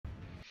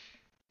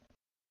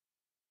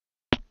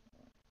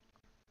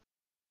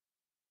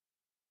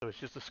it's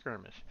just a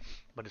skirmish,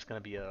 but it's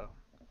gonna be a,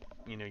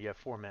 you know, you have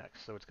 4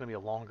 mechs, so it's gonna be a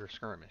longer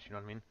skirmish. You know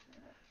what I mean?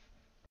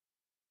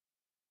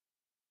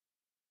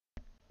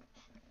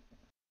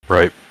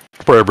 Right.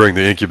 Probably bring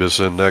the Incubus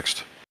in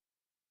next.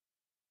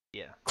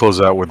 Yeah. Close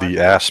out with the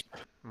Asp.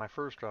 My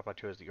first drop, I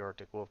chose the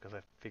Arctic Wolf because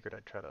I figured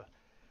I'd try to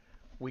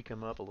weak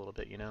him up a little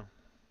bit, you know,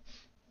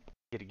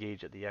 get a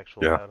gauge at the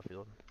actual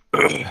battlefield.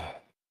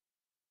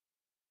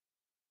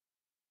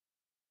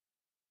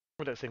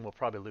 With that saying, we'll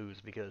probably lose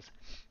because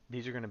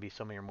these are going to be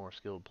some of your more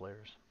skilled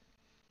players.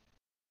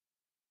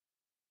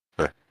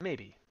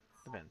 Maybe.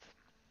 Depends.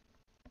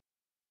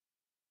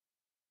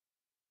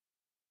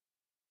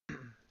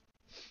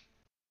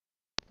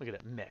 Look at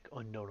that mech. Oh,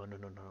 no.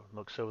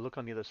 Look, so look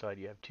on the other side.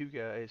 You have 2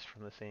 guys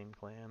from the same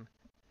clan.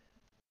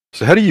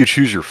 So how do you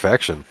choose your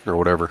faction or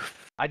whatever?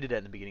 I did that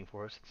in the beginning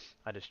for us.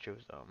 I just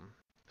chose So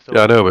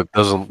yeah, I know, but it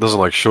doesn't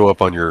like show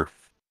up on your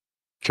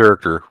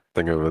character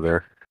thing over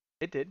there.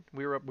 It did.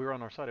 We were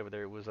on our side over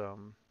there. It was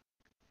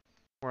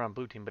we're on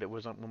blue team, but it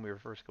was on when we were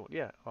first going.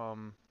 Yeah.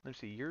 Let's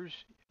see. Yours.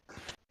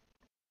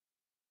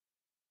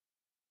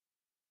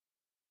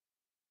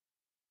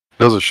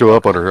 Doesn't show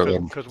up on her.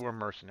 Because we're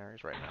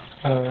mercenaries right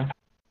now.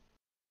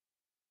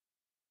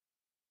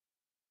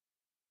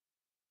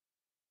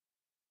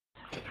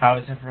 How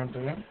is everyone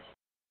doing?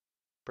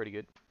 Pretty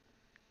good.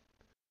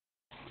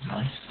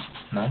 Nice.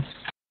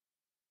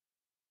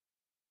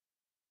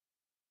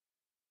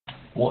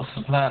 What's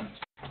the plan?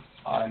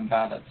 I'm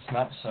bad at this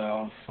map, so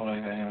I'll follow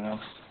anyone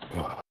else.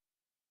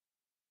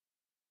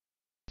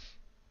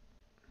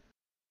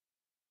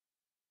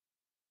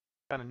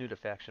 Kind of new to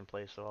faction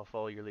play, so I'll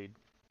follow your lead.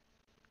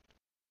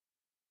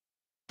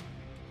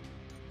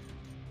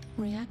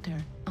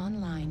 Reactor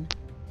online.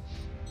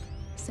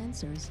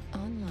 Sensors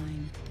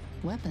online.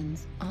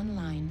 Weapons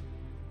online.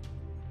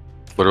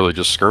 Literally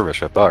just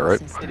skirmish, I thought,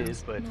 right? It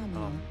is, but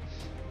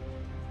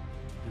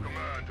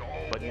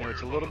you know,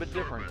 it's a little bit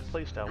different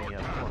playstyle when you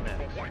have 4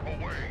 mechs.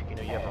 You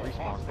know, you have a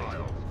respawn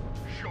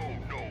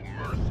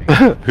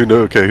phase. Who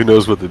knows? Okay, who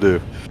knows what to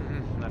do?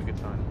 Not a good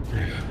time.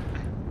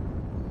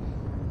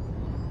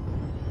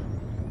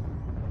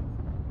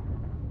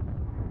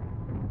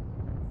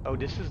 Oh,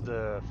 this is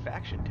the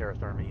faction Terra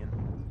Therma.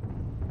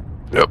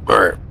 Yep. All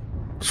right.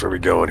 So where we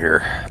going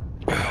here? I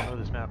don't know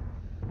this map.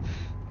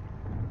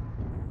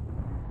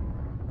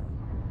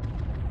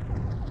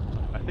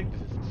 I think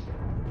this is.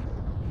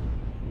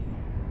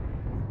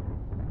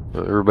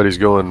 Everybody's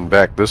going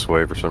back this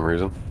way for some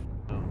reason.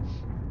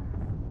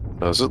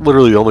 Is it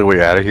literally the only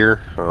way out of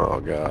here? Oh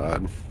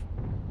god.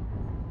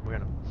 We're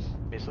gonna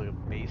basically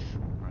base.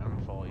 Right, I'm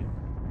gonna follow you.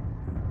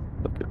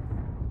 Okay.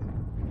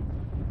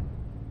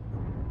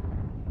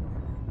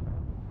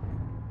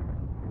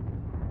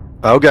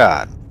 Oh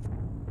god.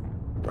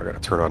 I gotta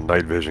turn on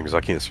night vision because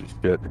I can't see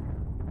shit.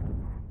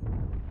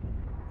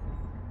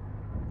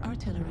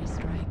 Artillery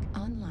strike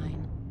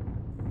online.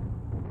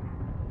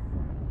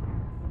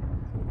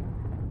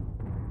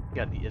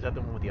 Yeah, is that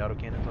the one with the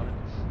autocannons on it?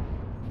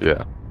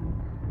 Yeah.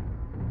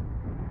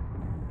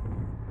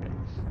 Okay.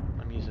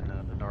 I'm using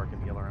the Narc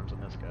and the LRMs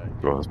on this guy.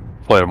 Well,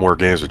 playing more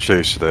games with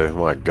Chase today.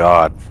 My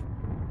god.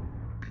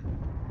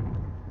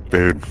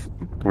 Dude,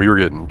 we were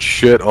getting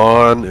shit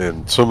on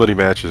in so many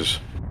matches.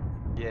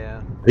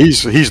 Yeah.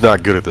 He's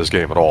not good at this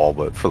game at all,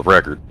 but for the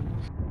record.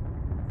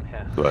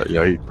 Yeah. But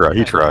yeah, he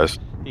tries.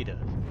 He does.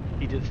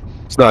 He just.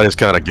 It's not his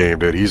kind of game,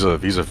 dude. He's a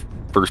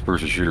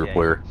first-person shooter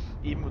player.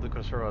 Even with the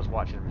Corsair, I was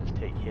watching him just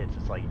take hits.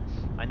 It's like,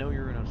 I know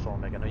you're an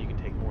assault mech. I know you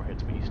can take more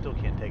hits, but you still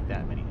can't take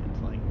that many hits.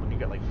 Like when you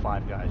got like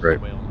 5 guys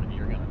Right. wailing on you,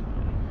 you're gonna.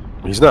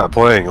 He's not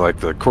playing like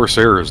the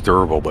Corsair is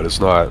durable, but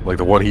it's not like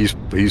the one he's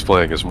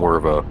playing is more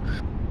of a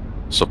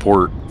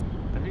support.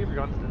 Have you ever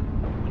gone to the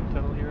wind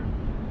tunnel here?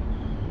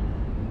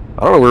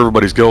 I don't know where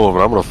everybody's going,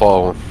 but I'm gonna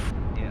follow him.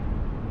 Yeah.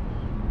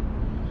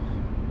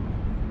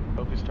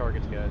 Focus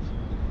targets, guys.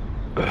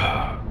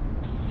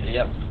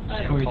 Yep.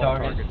 Who we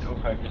target? All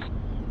focus.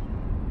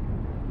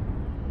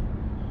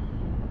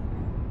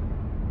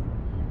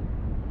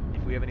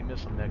 If we have any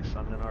missile mechs,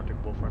 I'm in an Arctic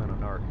Wolf running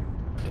an Arc.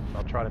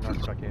 I'll try to Narc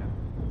if I can.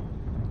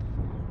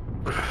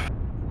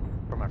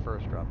 For my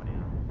first drop,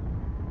 anyhow.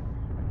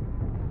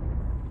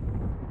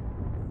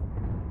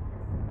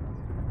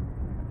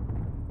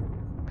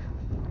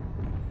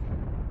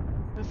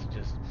 This is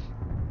just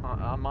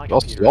on my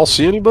computer. Y'all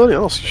see anybody? I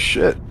don't see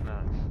shit.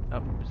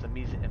 No. It's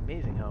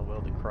amazing how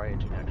well the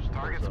cryogen actually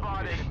holds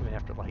up, even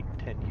after like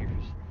 10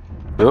 years.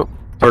 Nope.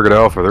 Target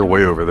Alpha, they're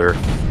way over there.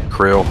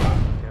 Krail.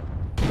 Yep.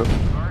 Oh,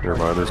 never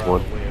mind, there's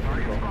one. Way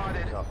over 12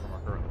 meters out from our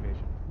current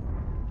location.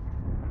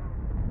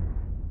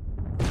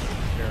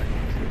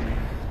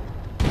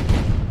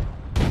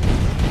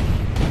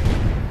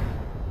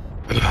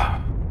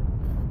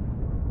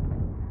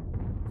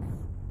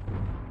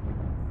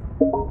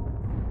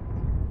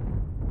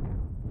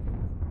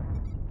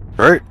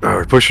 Alright,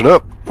 we're pushing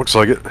up. Looks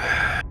like it.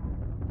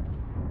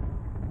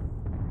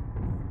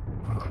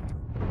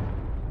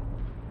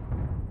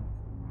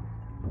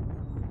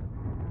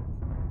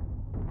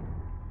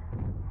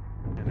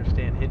 And they're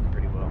staying hidden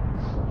pretty well.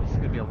 This is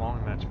going to be a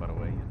long match, by the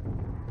way.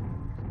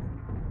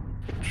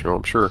 Sure,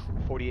 I'm sure.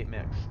 48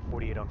 mechs.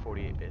 48 on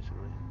 48, basically.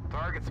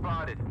 Target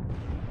spotted.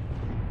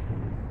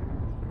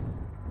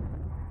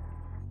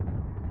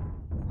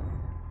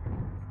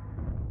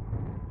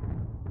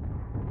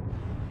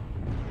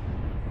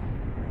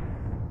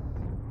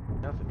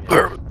 Nothing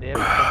yet. They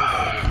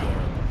haven't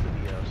come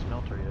into the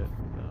smelter yet.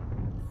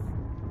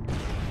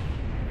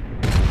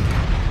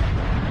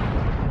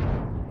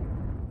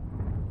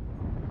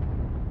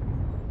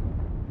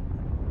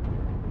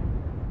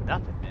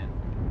 Nothing, man.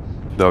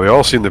 No, they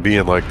all seem to be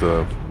in like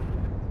the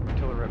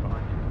Killer right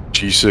behind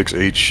you.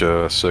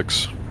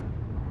 G6H6.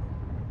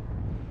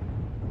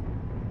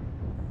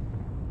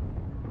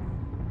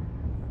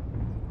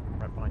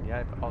 Right behind you.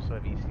 I also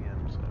have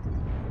ECM, so.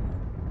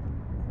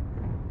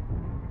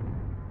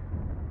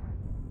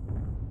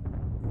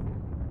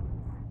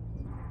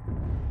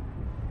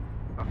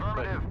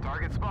 Affirmative.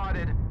 Target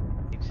spotted.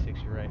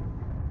 H6, you're right.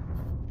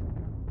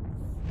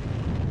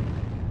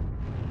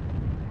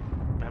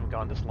 I haven't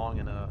gone this long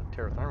in a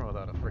Terra Therma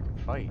without a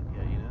freaking fight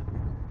yet, you know?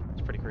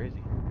 It's pretty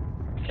crazy.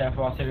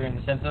 Careful, artillery in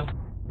the center.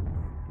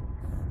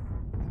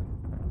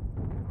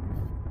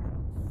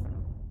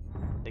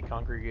 They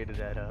congregated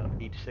at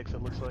H6,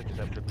 it looks like. Is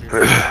that what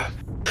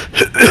the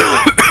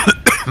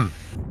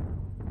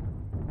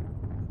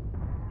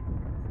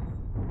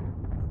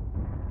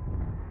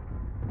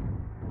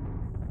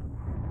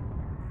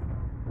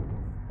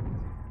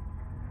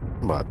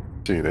I'm not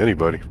seeing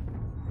anybody.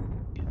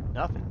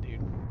 Nothing, dude.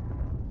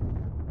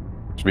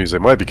 Which means they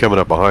might be coming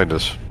up behind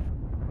us.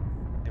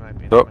 They might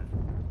be. Oh.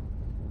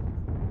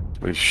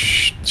 He's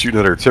shooting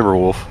at our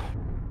Timberwolf.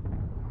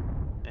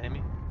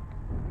 Enemy?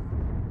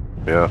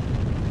 Yeah.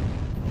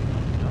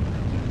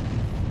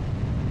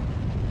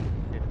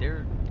 If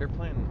they're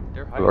playing,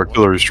 they're high. The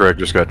artillery strike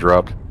just got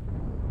dropped.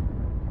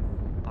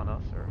 On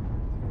us, or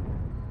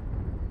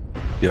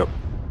Yep.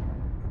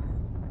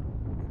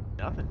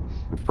 nothing.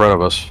 In front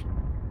of us.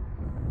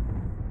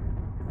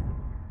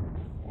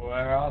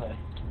 Where are they?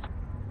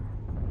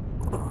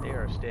 They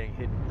are staying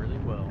hidden really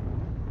well.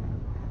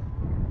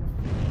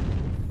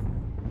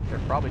 They're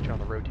probably trying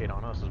to rotate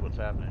on us, is what's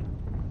happening.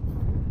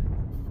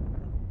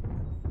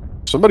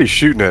 Somebody's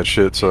shooting that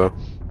shit, so.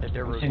 If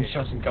they're I've seen rotating.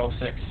 shots in Goal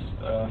 6,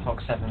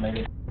 Fox 7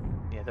 maybe.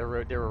 Yeah, they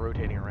were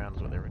rotating around,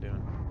 is what they were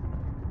doing.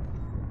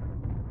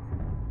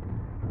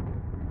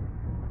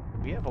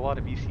 We have a lot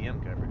of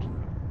ECM coverage,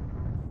 though.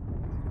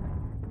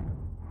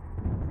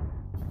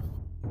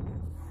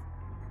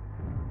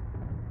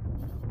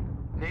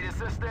 Need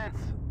assistance.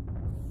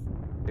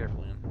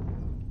 Careful, Ian.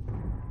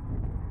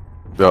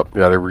 Yep,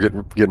 yeah, they were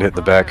getting hit in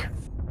the back.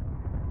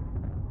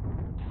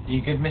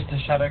 You good,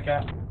 Mr.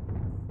 Shadowcat?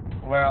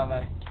 Where are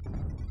they?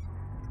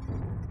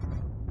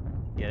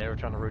 Yeah, they were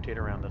trying to rotate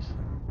around us.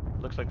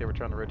 Looks like they were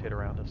trying to rotate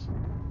around us.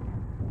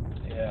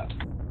 Yeah.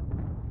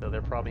 So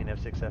they're probably in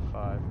F6,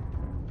 F5.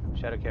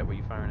 Shadowcat, what are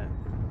you firing at?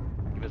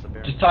 Give us a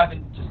bearing. Just type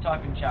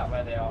in chat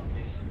where they are,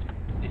 please,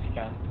 if you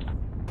can.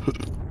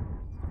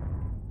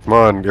 Come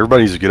on,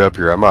 everybody needs to get up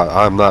here. I'm not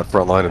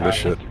frontlining this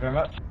shit. Thank you very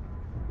much.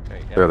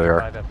 Okay, There they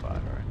are. F5, F5,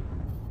 alright.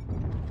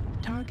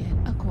 Target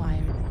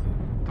acquired.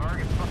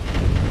 Target spotted.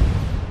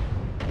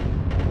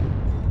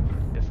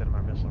 Just in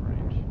our missile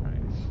range.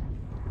 Alright.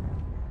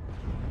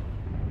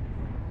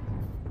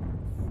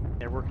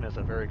 They're working as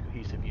a very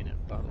cohesive unit,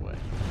 by the way.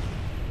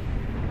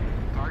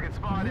 Target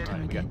spotted.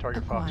 Alright, we got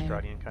target Acquired.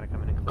 Foxtrot Ian kind of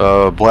coming in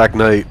close. Black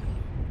Knight.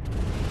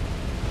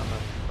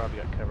 Probably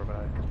got cover, but I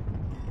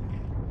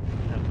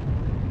have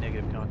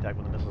negative contact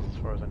with the missiles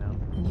as far as I know.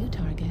 New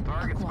target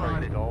Target acquired.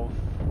 spotted. Golf,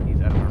 he's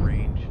out of my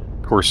range.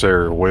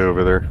 Corsair way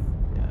over there.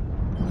 Yeah.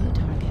 New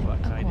target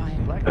Black Knight is,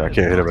 acquired. Black Yeah, I Knight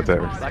can't is- hit him with that.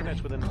 Black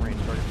Knight's within the range,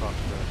 target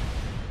Foxtrot.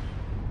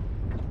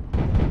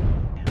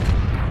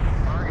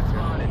 Target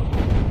spotted.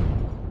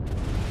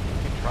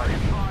 Target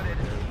spotted.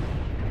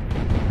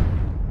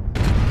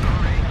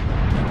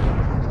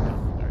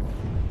 Sorry.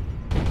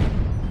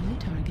 New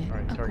target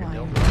Alright, target acquired.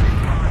 Delta.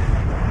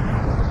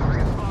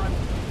 Target spotted.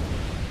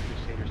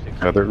 Crusader 6.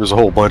 Yeah, there's a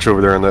whole bunch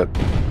over there on that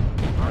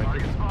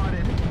Target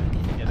spotted. New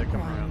target Yeah, they're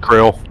coming around.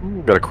 acquired.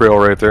 Krail. Got a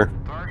Krail right there.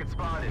 Target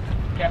spotted.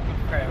 Careful,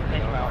 Craig, we'll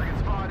take them out. Target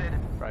spotted.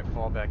 Right,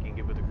 fall back and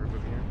get with the group over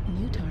here.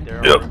 New target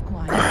They're Yep.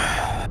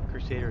 acquired.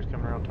 Crusader is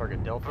coming around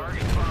target Delta.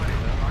 Target spotted.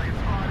 Target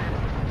spotted.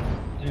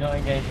 Do not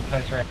engage in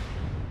close range.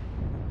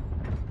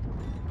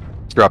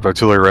 Let's drop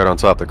artillery right on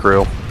top of the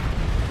Krail.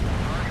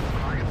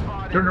 Target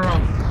spotted. Turn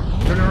around.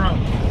 Turn around.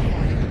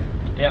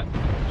 Yep.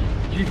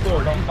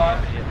 G4. Got 5.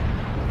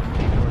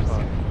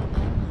 Online.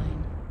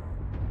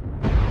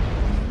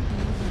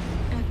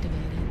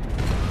 Activated.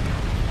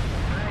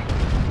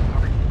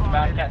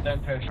 Bad cat,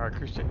 don't push. Alright,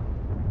 Crusader.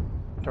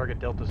 Target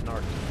Delta's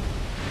north.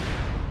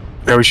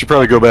 Yeah, we should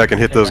probably go back and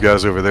hit those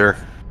guys over there.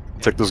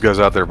 Take those guys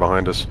out there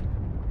behind us.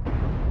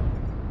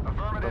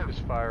 Affirmative. Focus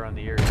fire on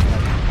the area. New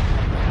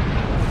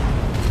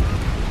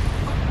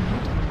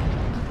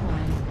target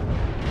acquired.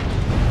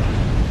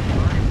 New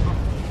target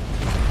acquired.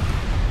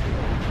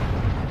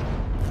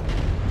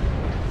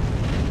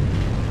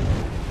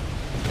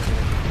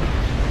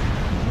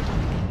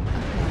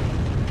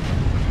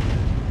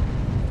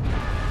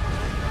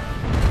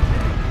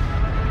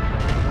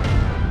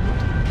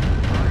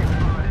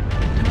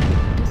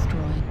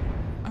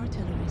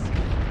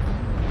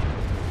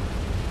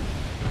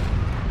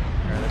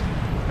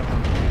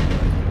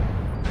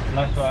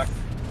 Nice work.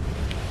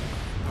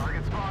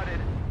 Target spotted.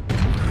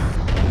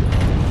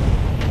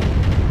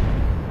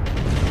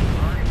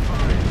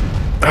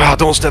 Ah,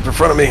 don't step in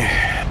front of me.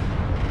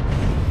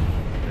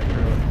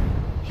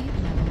 Heat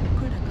level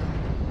critical.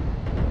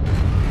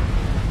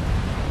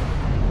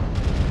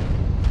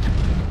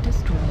 Target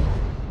destroyed.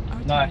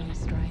 Artillery Nice.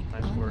 strike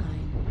Nice work.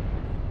 online.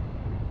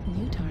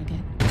 New target.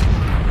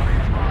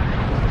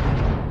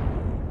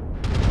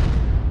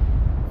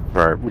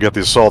 Alright, we got the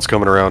assaults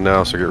coming around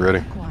now, so get ready.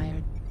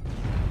 Acquired.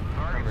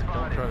 Remember,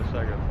 don't try to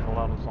stagger. Hold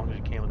on as long as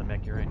you can with the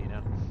mech you're in, you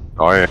know.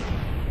 Oh yeah.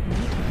 New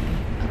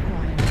target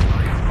acquired.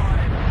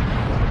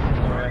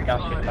 Sorry, I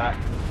got you back.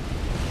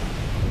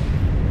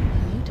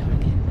 New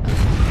target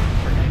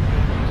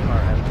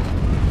acquired.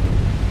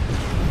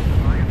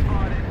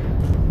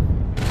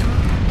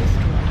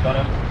 Destroyed. Got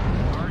him.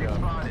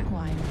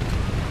 Acquired.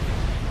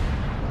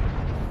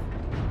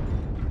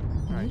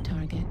 New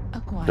target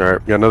acquired.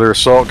 Alright, got another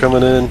assault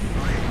coming in.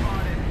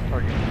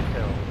 Target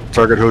hotel.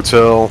 Target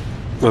hotel.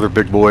 Another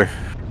big boy.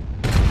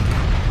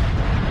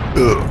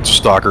 Ugh, it's a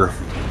stalker.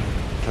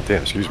 God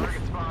damn, excuse me.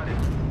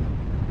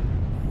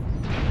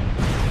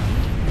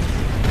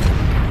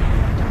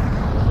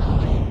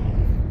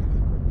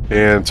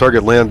 And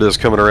target lambda is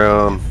coming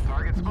around.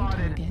 New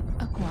target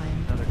acquired.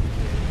 Another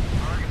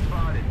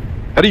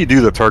How do you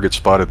do the target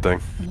spotted thing?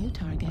 New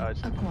target it's-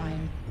 acquired.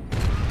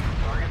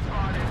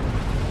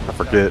 I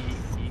forget.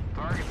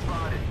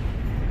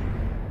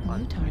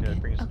 New target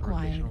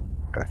acquired.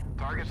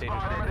 Target State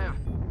spotted.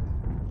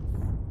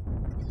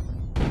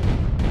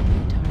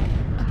 New target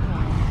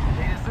acquired.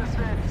 Need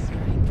assistance.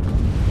 Strike on.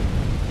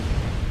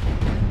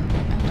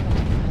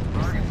 At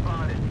 25%.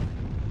 Spotted.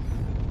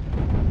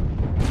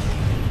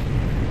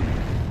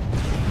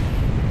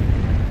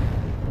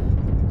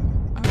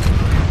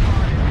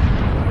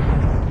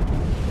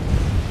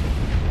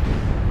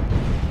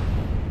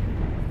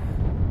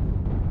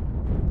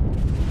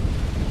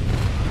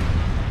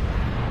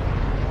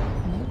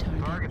 New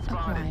target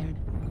acquired.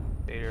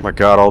 Oh my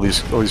god, all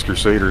these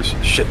crusaders.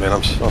 Shit, man,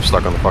 I'm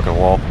stuck on the fucking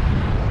wall.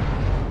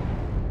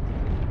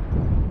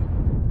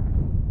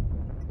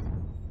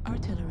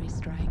 Artillery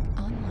strike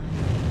online.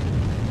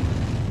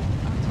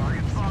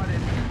 Target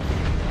spotted.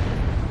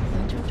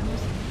 Center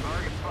torso.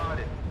 Target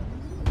spotted.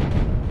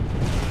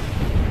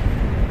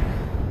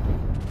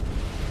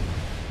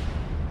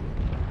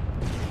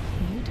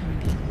 New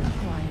target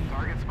acquired.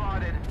 Target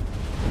spotted.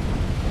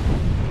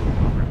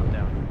 Rip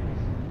down.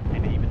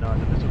 And even though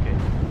it's okay.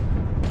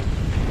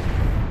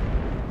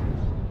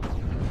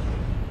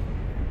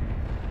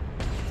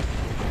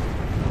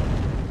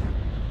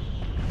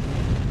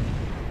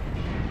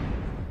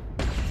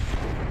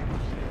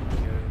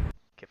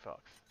 Get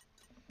Fox.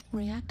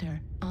 Reactor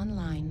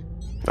online.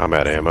 I'm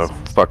out of ammo.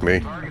 Fuck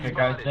me. Okay,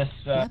 guys, let's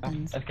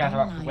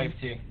gather up for wave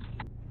 2.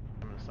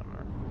 I'm gonna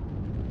summoner.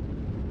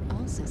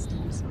 All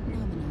systems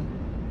nominal.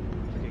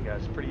 Okay,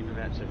 guys, pretty even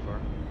match so far.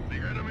 The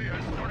enemy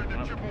has started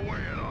to chip away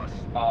at us.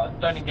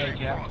 Don't engage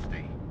yet.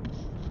 Frosty.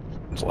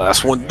 This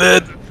last one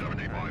dead.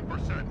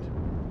 75%.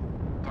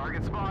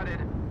 Target spotted.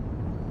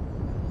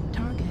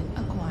 Target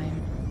acquired.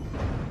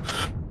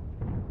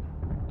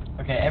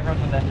 Okay,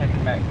 everyone's on their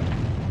second mech.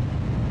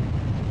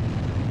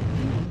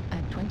 Fuel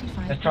at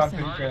 25%. Let's try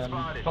and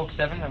push Fox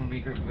 7 and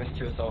regroup with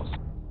 2 assaults.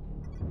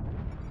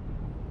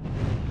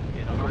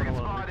 Yeah, don't go Target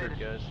alone, spotted. recruit,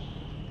 guys.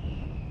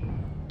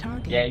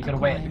 Target Yeah, you gotta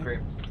wait in the acquired.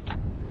 group.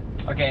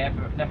 Okay,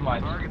 never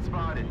mind. Target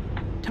spotted.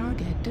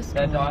 Target They're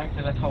destroyed. dying,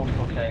 so let's hold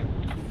Fox 8.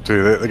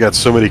 Dude, they got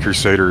so many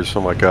crusaders.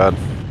 Oh my god.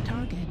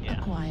 Target Yeah.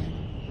 acquired.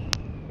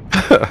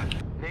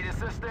 Need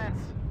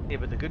assistance. Yeah,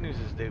 but the good news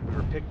is they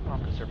were picked on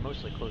because they're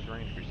mostly close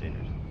range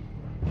crusaders.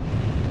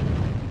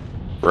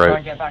 Try and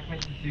Right. get back,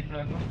 Mr.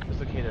 Supernova. It's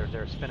okay,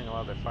 they're spending a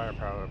lot of their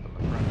firepower up in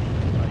the front.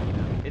 Like, you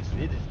know, it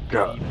is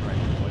God. even right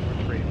now, like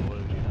we're trading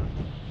blows, you know.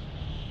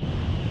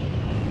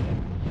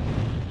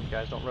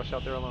 Guys, don't rush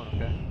out there alone,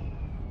 okay?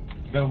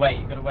 You gotta wait,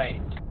 you gotta wait.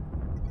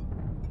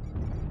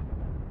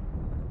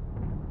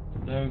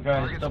 So guys,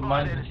 Target stop spotted.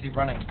 mindlessly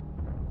running.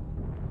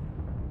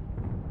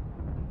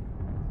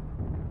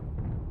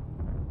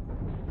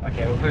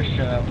 Okay, we'll push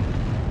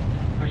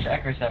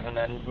Echo 7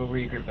 and we'll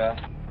regroup there.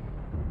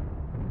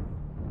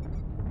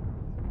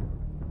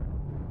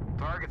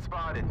 Target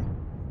spotted.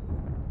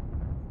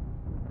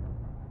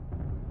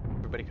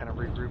 Everybody kind of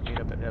regroup, meet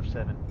up at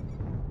F7.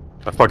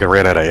 I fucking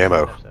ran out of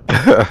ammo.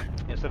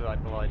 Yeah, so did I.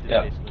 Well, I did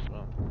Yeah. basically as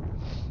well.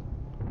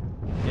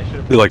 Yeah, should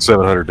have. Did like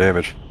 700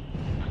 damage.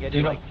 Yeah,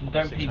 Do like not,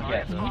 don't 600. peek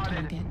yet. New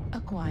target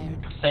acquired.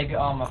 Save your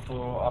armor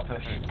for our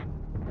push.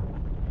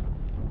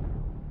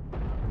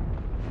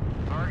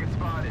 Target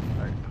spotted.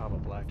 Alright, pop a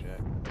blackjack.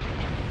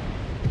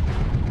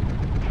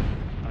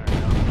 Alright,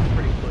 now I'm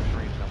pretty close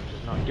range now, which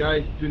is not good.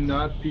 Guys, do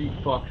not peek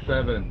Fox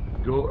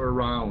 7. Go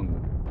around.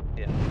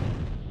 Yeah.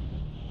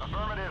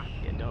 Affirmative.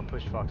 Yeah, don't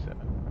push Fox 7.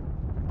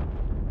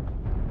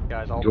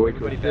 Guys, Go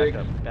everybody into back six.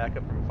 up. Back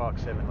up from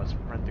Fox 7. Let's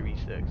run through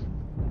E6.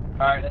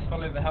 Alright, let's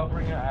follow the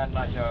Hellbringer and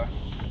Nightjar.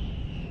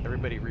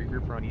 Everybody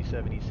regroup around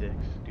E7, E6.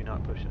 Do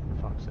not push it,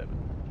 Fox 7.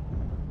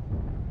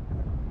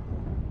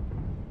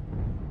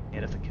 Yeah,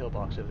 hit us a kill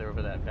box over there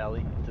over that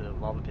valley into the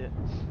lava pit.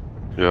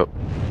 Yep.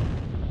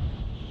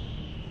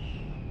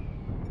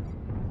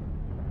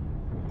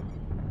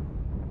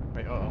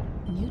 Right, uh-oh.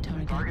 New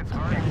target. Target's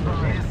acquired.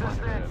 target. Need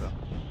assistance.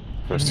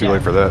 It's too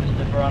late for that. Just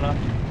a runner.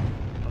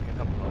 Okay,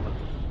 couple moments.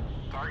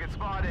 Target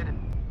spotted.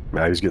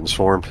 Now he's getting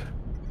swarmed.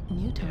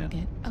 New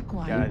target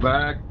acquired. Guys.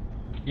 Back.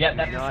 Yeah,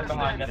 that's Need behind.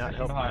 assistance. That's Not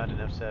helping out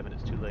behind. in F7,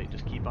 it's too late.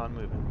 Just keep on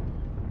moving.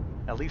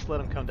 At least let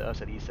them come to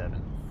us at E7.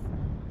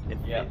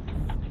 Yeah.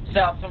 Set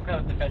up some kind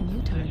of defense.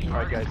 New target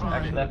Alright guys, acquired.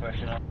 actually, They're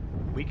pushing up.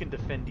 we can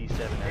defend D7 Need as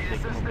they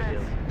come over the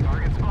hill. assistance.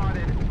 Target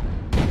spotted.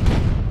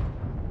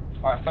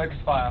 Alright, focus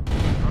fire.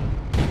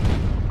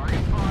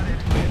 Target spotted.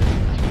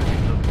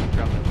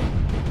 Drop that low.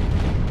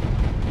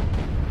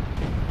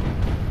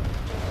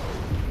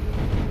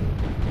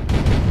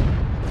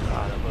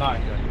 Ah, that low.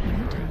 Nice. Good.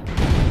 New target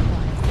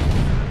acquired.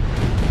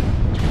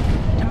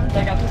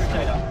 Take out the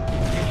Crusader.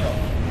 Good shot.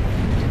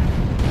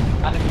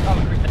 And if you come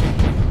a Crusader.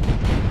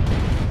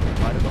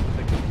 Might have up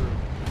to come through.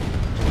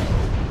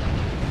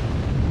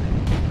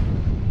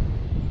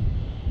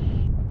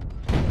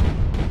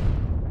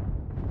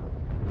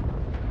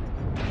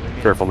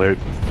 Careful, Nate.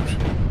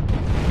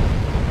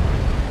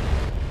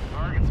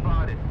 Target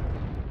spotted.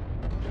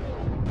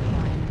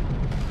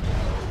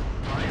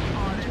 Target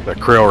spotted. That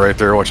Krail right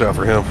there, watch out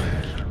for him.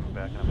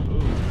 Back up. Ooh.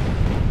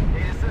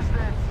 Need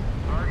assistance.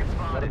 Target Let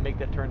spotted. him make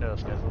that turn to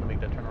us, guys. Let him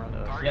make that turn around to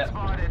us. Target Yeah.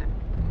 spotted.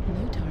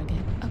 New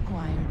target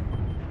acquired.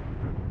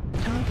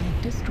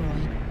 Target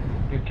destroyed.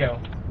 Good kill.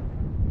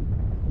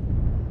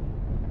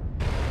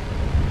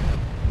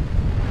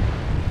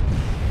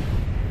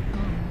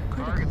 Oh,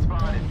 Target critical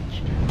spotted.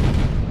 damage.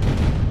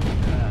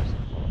 That's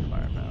full of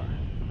firepower.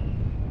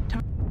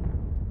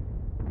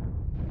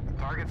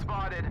 Target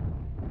spotted.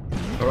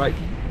 Alright.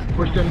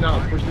 Push them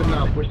now. Push them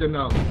now. Push them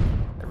now.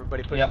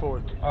 Everybody push Yep.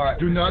 forward. Alright.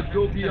 Do not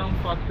go beyond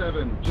Fox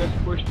 7. Just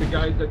push the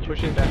guys that you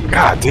Push can it back. see.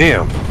 God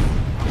damn.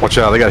 Watch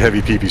out, they got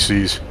heavy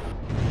PPCs.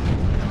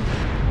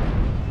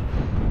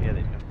 Yeah,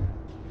 they do.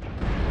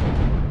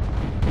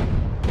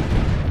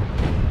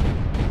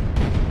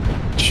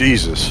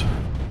 Jesus.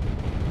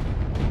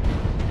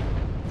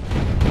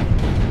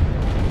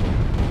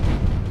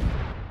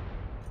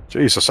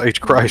 Jesus H.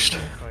 Christ.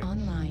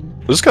 Online.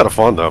 This is kind of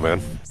fun though, man.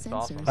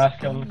 Sensors Nice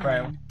kill with the Krail.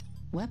 online.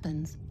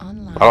 Weapons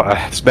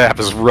online. This map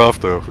is rough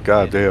though.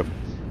 God damn.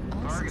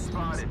 All Target systems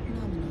spotted.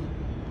 nominal.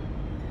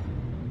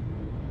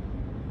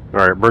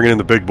 Alright, bringing in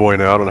the big boy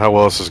now. I don't know how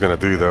well this is going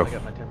to do though. I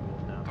got my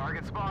Timberwolf now.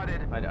 Target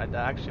spotted. I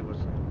actually was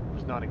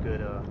not a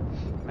good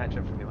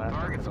matchup for me last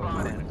time Target because I was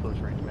spotted. playing a close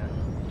range match.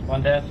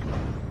 One dead.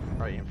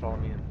 Alright, you can follow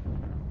me in.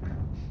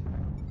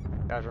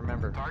 Guys,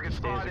 remember, Target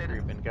stay as a spotted.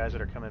 group, and guys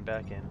that are coming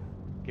back in,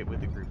 get with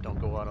the group. Don't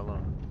go out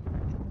alone.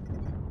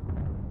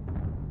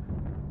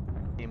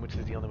 Team, which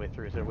is the only way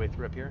through? Is there a way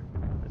through up here?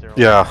 Is there a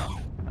Yeah,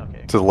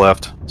 Okay. to the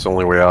left. It's the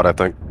only way out, I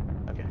think.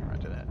 Okay,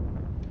 roger that.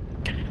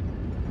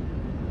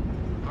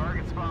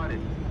 Target spotted.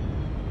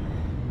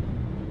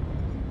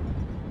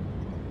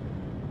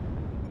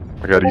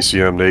 I got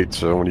ECM, Nate,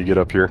 so when you get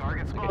up here.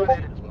 Target Okay,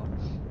 spotted. as well.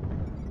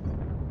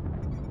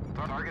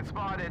 Target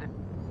spotted.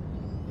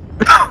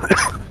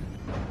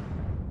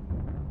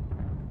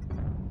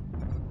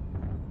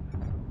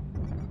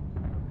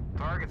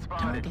 Target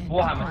spotted. Target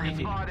Warhammer acquired.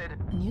 50.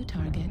 Spotted. New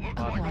target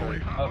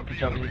acquired. Oh, good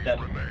job, he's dead.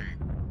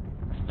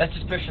 Let's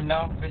just push him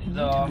now. This is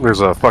There's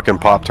a fucking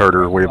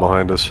Pop-Tarter way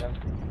behind us. Okay,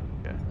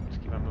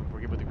 just keep on moving. We're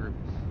good with the group.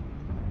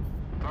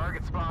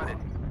 Target spotted.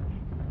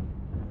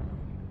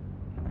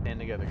 Stand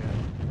together, guys.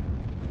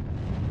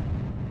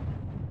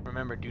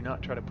 Remember, do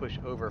not try to push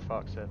over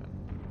Fox 7.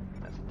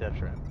 That's a death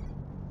trap.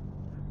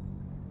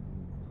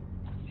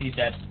 He's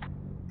dead.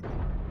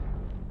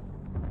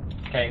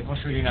 Okay, what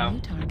should we do now? New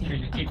target Should we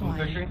just keep on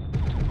acquired.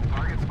 pushing?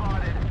 Target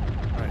spotted.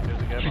 Alright,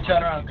 there's a guy Should we behind turn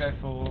us. around and go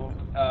for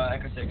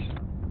Echo 6?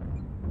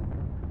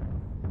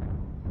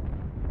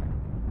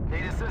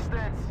 Need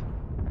assistance.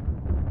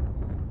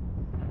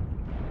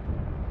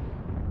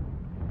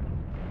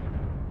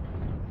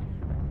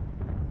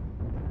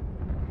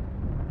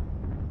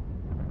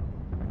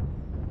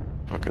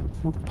 Fucking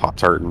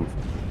Pop-Tart and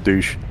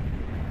douche.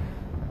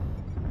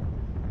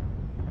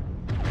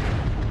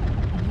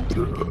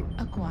 New target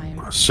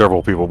acquired.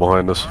 Several people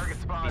behind us. Target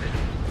spotted.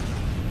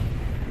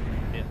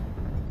 Yeah.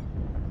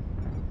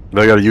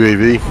 They got a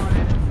UAV.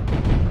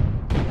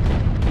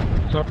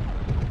 So,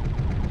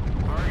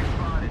 Target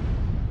spotted.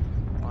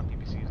 On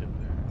PPC's over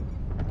there.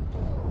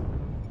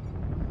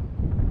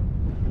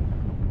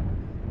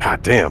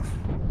 God damn.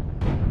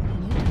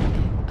 New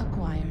target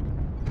acquired.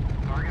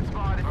 Target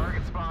spotted.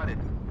 Target spotted.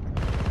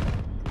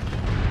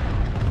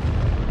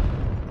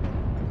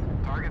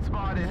 Target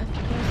spotted. Left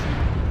torso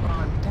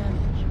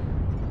damage.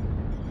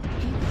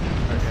 Heat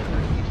Alright, guys, we're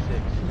destroyed. at E6.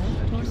 Left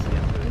That's torso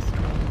UCM.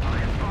 destroyed.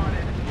 Target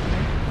spotted.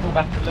 Pull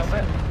back a little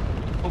bit.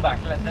 Pull back,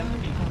 let them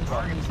Large keep forces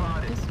Target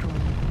spotted.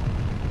 destroyed.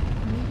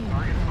 Medium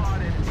Target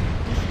spotted. forces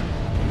destroyed.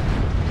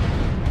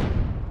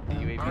 The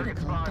UAV. Target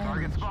Critical spotted.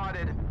 Target damage.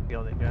 spotted.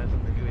 Kill that guys on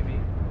the UAV.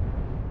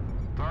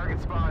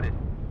 Target spotted.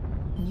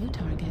 New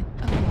target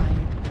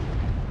acquired.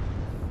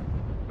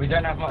 We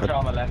don't have much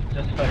armor left,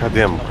 just focus.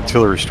 Goddamn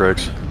artillery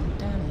strikes. Critical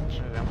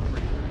damage. That one's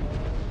pretty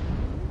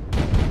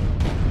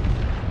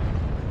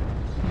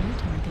New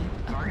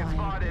target Target acquired.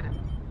 spotted.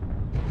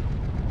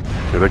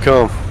 Here they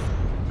come.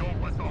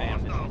 Don't let the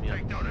hostiles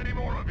take down any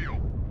more of you.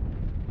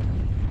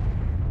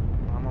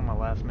 I'm on my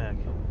last mech.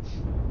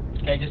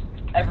 Okay, just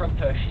everyone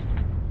push.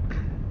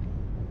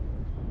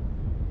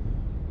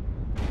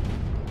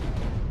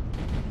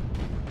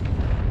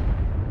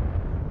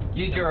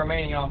 Use your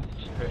remaining arms to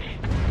just push.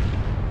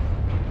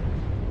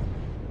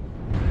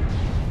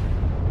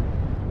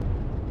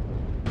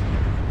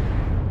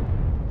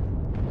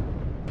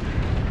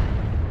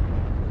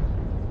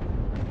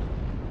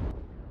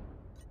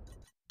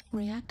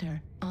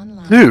 Reactor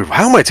online. Dude,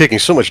 how am I taking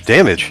so much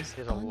damage?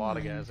 There's a lot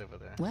of guys over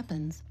there.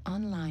 Weapons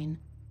online.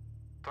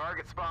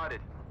 Target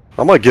spotted.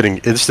 I'm like getting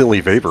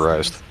instantly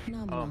vaporized.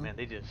 Oh man,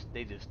 they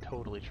just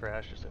totally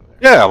trashed us over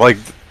there. Yeah, like,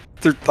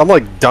 I'm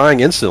like dying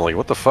instantly.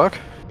 What the fuck?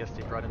 I guess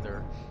they brought in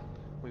their.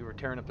 We were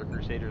tearing up their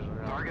Crusaders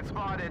around. Target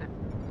spotted.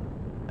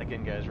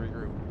 Again, guys,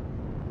 regroup.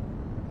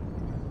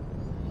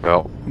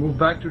 Well, Move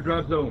back to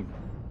drop zone.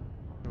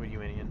 Who are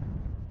you, Indian?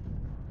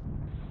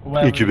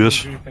 Where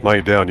Incubus. Mine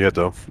ain't down yet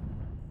though.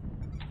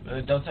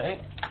 Delta 8?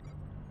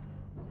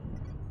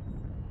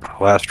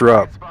 Last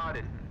drop.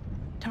 Spotted.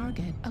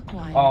 Target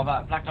acquired. Oh,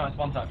 that Black Knight's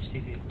one touch,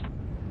 TC.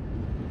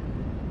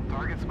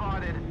 Target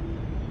spotted.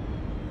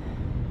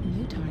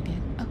 New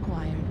target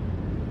acquired.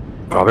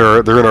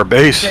 Oh, they're in our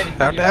base. Okay,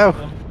 How now?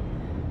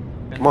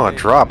 Come on,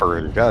 drop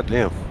already.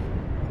 Goddamn.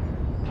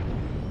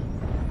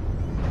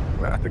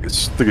 I think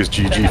it's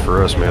GG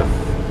for us, man.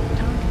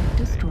 Target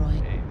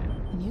destroyed.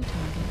 New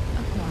target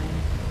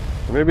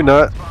acquired. Maybe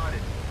not. Spotted.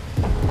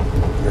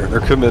 They're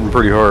committing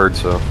pretty hard,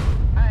 so.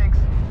 Thanks.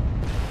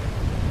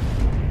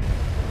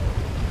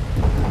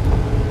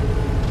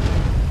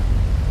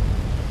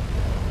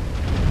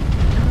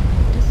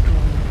 Target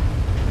destroyed.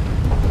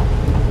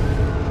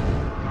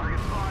 Target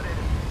spotted.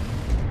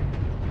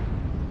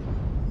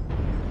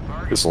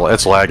 Target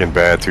It's lagging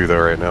bad too, though,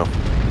 right now.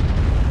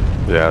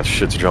 Yeah,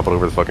 shit's jumping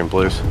over the fucking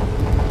place.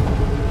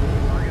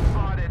 Target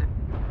spotted.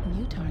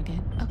 New target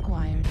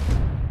acquired.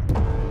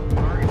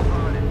 Target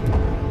spotted.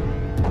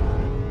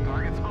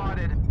 Target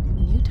spotted.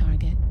 New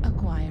target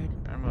acquired.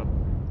 I'm up.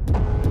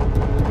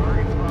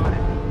 Target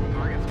spotted.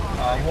 Target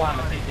spotted. One,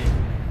 TC.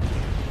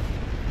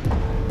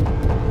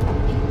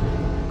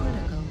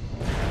 Critical.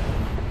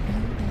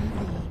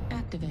 UAV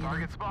activated.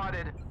 Target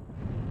spotted.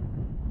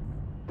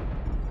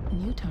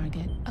 New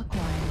target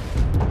acquired.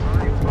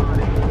 Target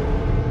spotted.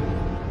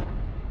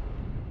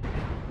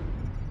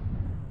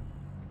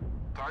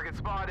 Target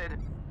spotted.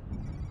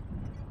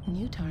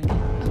 New target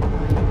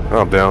acquired.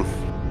 Oh, I'm down.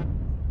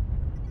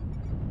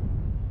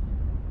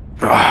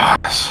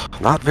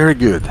 Not very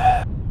good.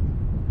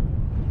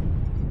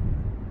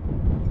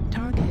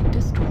 Target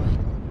destroyed.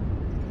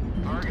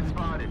 New Target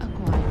spotted.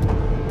 acquired.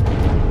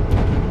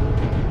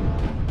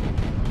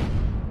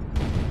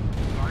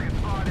 Target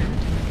spotted.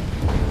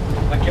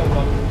 I killed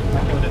one. I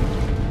killed him.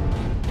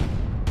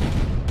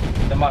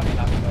 There might be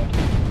another bird.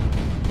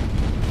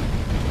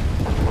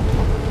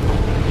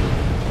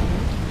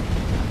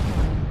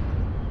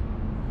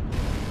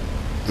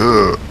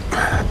 Ugh.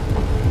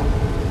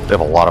 They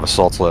have a lot of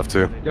assaults left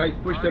too. Guys,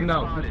 push them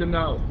now. Push them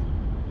now.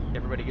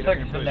 Everybody get up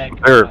Focus here the and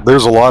push. leg.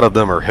 There's a lot of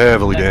them are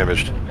heavily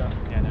damaged.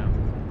 Yeah, no.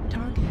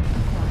 Target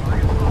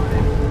acquired. Target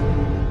spotted.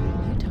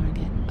 New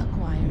target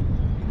acquired.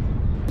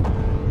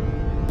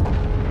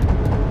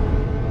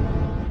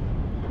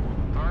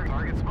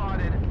 Target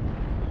spotted.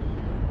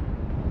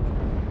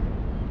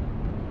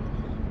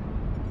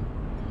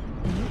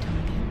 New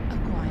target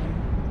acquired.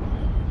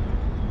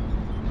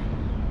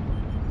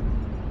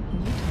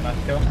 New Nice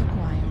target kill.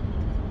 acquired.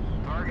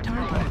 Target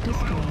Target spotted.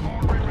 destroyed.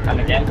 And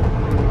again.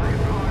 Target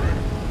spotted.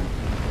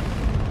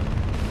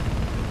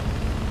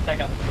 Take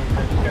out the full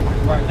push. Go for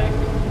his right leg.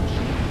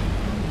 Machine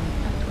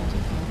at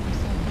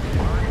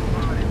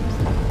 25%.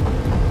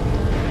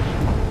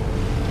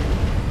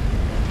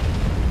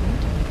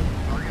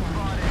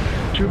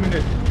 2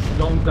 minutes.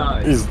 Don't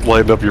die. He's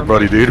lighting up your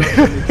buddy, dude.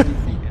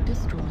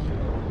 Destroyed.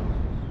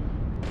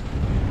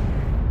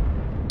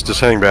 Just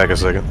hang back a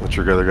second. Let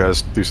your other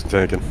guys do some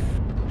tanking.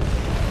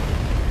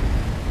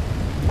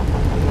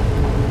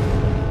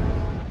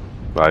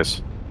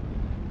 Nice.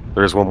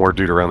 There's one more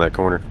dude around that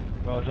corner.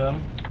 Well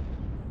done.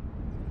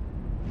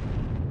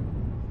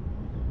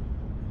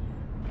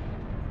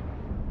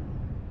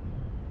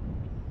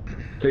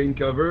 Stay in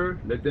cover.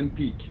 Let them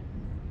peek.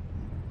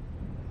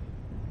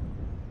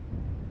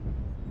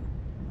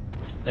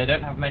 They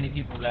don't have many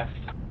people left.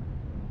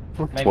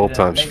 Maybe 12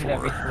 times maybe they're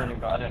 4. respawning,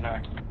 but I don't know.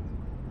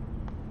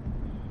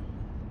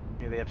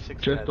 Yeah, they have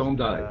 6 Just guys. don't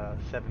die.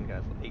 7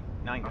 guys. 8,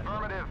 9 guys.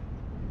 Affirmative.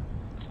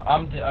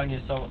 I'm the only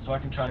assault, so I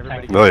can try and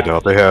tank. No, they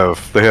don't. They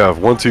have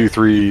 1, 2,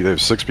 3. They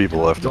have 6 people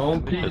left.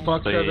 Don't peek,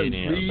 Fox 7,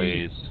 near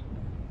please. base.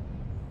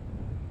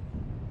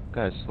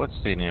 Guys, let's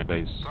stay near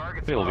base.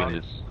 Target We'll win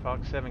spotted. this.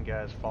 Fox 7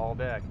 guys, fall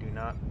back. Do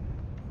not.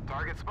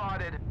 Target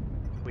spotted.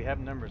 We have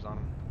numbers on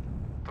them.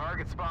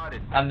 Target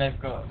spotted. And they've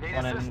got Need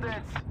one in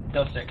assistance.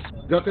 Delta 6.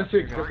 Delta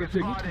 6, Delta 6.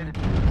 New target acquired.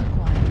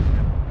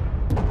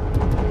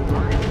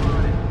 Target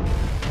spotted.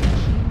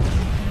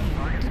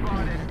 Target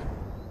spotted.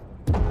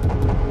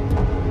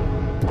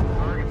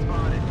 Target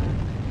spotted.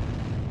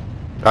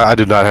 I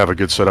did not have a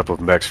good setup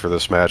of mechs for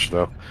this match,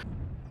 though.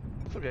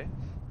 It's okay.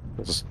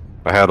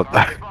 I had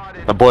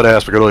a butt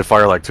ass, but could only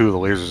fire like 2 of the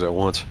lasers at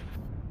once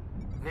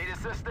Need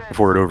assistance.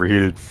 before it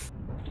overheated.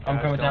 I'm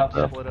Guys, coming don't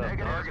down. split up.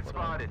 Negative. Don't Target split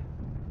up. spotted.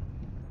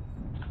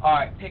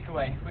 Alright, pick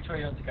away. Which way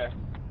you want to go?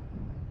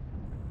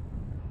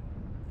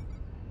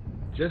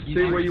 Just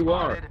stay where you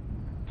are.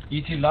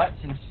 You two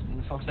lights in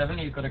Fox 7,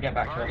 you've got to get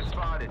back to Target us.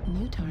 spotted.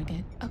 New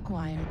target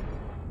acquired.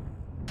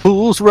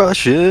 Fools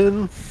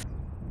rushing.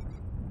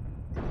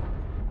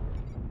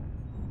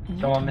 New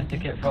Someone target missed a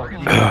kit, Fox. You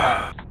acquired. go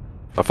back.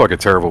 I'm fucking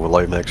terrible with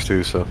light mechs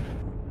too, so.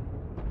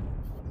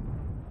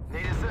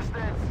 Need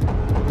assistance.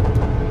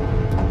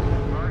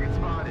 Target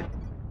spotted.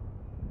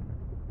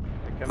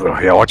 They're coming. Oh,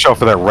 yeah, watch out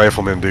for that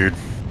rifleman, dude.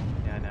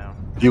 Yeah, I know.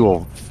 He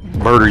will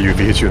murder you if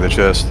he hits you in the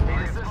chest. Need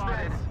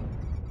assistance.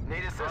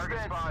 Need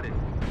assistance. Spotted.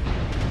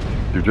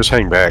 Dude, just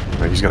hang back.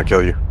 He's gonna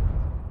kill you.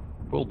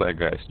 Pull back,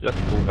 guys. Just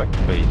pull back to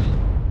base.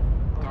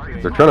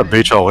 Target They're trying to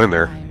bait y'all in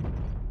there. Acquired.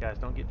 Guys,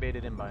 don't get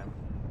baited in by him.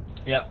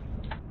 Yep.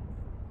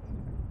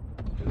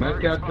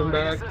 Matt Cat, come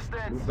back.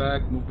 Move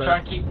back, move Try back.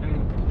 and keep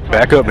them.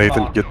 Back up,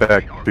 Nathan. Get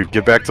back. Dude,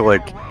 get back to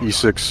like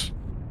E6,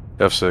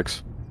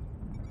 F6.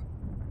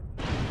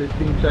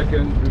 15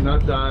 seconds, do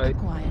not die.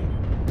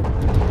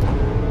 Acquired.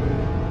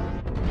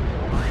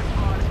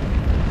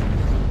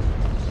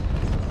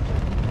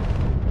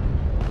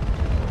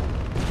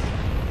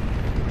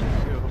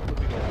 Hopefully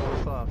we can pull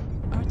this off.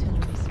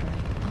 Artillery strike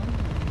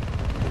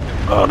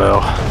online. Oh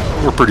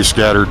no. We're pretty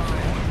scattered.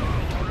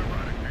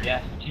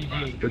 Yes,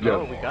 GG. Good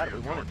Oh, job. we got it. We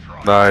won it.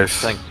 Nice.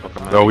 Thanks for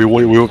coming.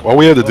 No, all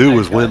we had to do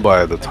was win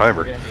by the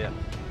timer. Yeah.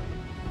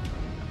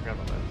 Forgot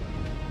about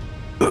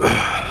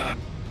that.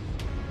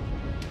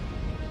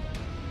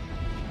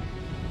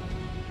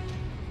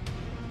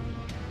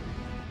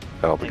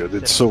 I don't think I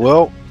did so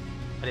well.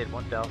 I did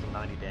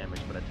 1,090 damage,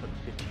 but I took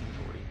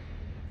 1,540.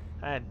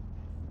 I had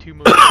 2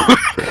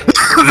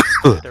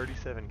 moves.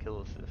 37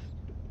 kill assists.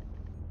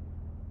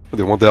 I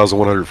did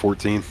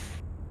 1,114.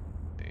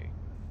 Dang.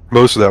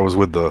 Most of that was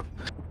with the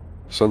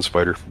Sun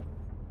Spider.